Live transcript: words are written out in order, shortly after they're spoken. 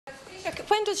Taoiseach,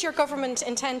 when does your government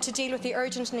intend to deal with the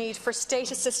urgent need for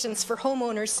state assistance for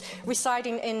homeowners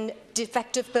residing in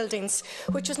defective buildings,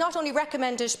 which was not only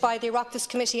recommended by the Oireachtas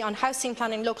Committee on Housing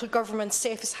Planning Local Government's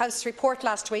Safest House report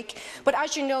last week, but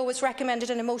as you know was recommended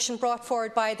in a motion brought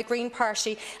forward by the Green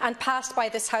Party and passed by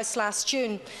this House last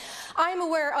June? I am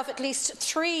aware of at least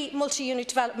 3 multi-unit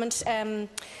developments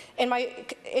in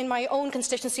my own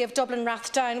constituency of Dublin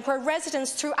Rathdown, where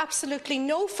residents, through absolutely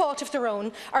no fault of their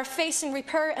own, are facing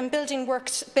repair and building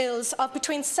works bills of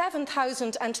between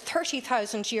 €7,000 and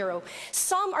 €30,000.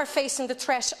 Some are facing the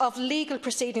threat of legal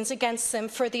proceedings against them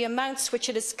for the amounts which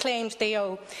it is claimed they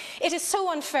owe. It is so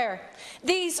unfair.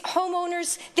 These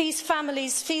homeowners, these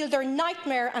families feel their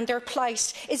nightmare and their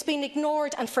plight is being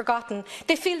ignored and forgotten.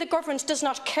 They feel the government does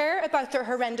not care about their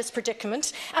horrendous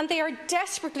predicament, and they are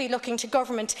desperately looking to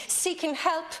government seeking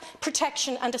help,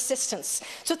 protection and assistance.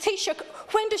 So, Taoiseach,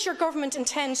 when does your government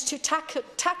intend to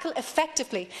tackle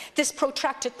effectively this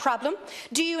protracted problem?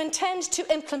 Do you intend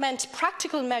to implement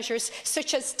practical measures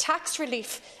such as tax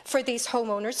relief for these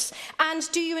homeowners? And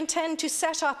do you intend to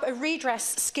set up a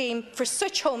redress scheme for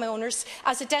such homeowners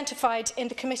as identified in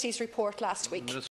the committee's report last week?